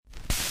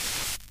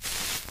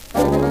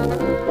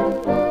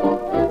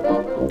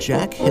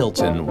Jack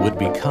Hilton would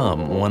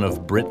become one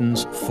of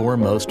Britain's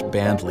foremost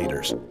band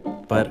leaders,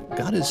 but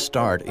got his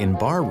start in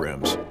bar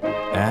rooms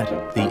at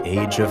the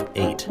age of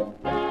 8.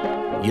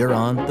 You're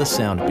on the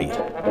Soundbeat.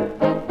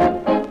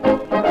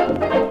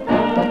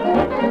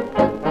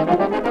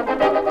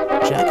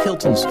 Jack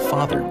Hilton's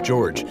father,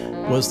 George,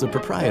 was the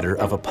proprietor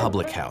of a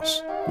public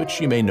house,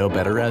 which you may know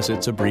better as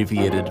its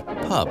abbreviated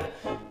pub.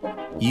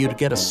 You'd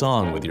get a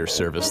song with your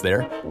service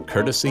there,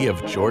 courtesy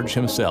of George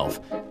himself,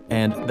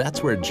 and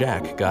that's where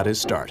Jack got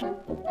his start,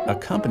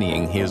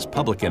 accompanying his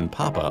publican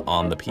papa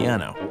on the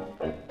piano.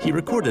 He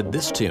recorded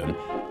this tune,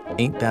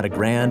 Ain't That a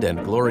Grand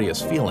and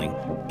Glorious Feeling,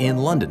 in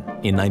London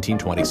in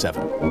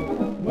 1927.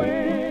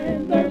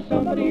 When there's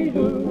somebody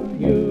who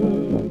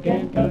you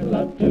can cuddle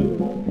up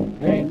to,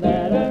 ain't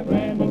that a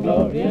grand and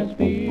glorious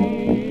feeling?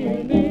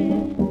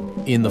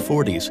 In the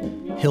 40s,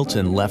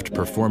 Hilton left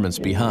performance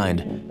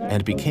behind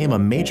and became a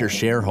major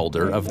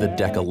shareholder of the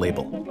Decca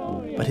label.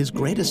 But his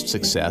greatest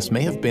success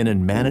may have been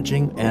in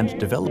managing and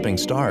developing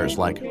stars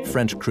like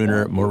French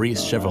crooner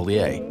Maurice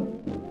Chevalier,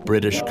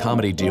 British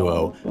comedy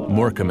duo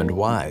Morecambe and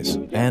Wise,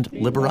 and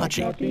Liberace.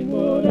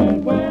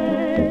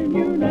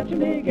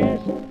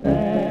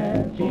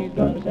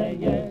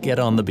 Get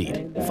on the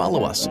beat.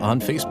 Follow us on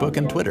Facebook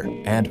and Twitter,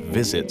 and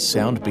visit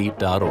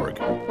soundbeat.org.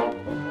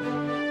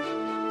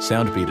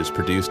 Soundbeat is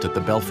produced at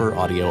the Belfer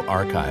Audio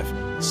Archive,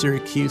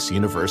 Syracuse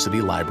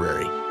University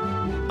Library.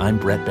 I'm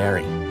Brett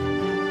Barry.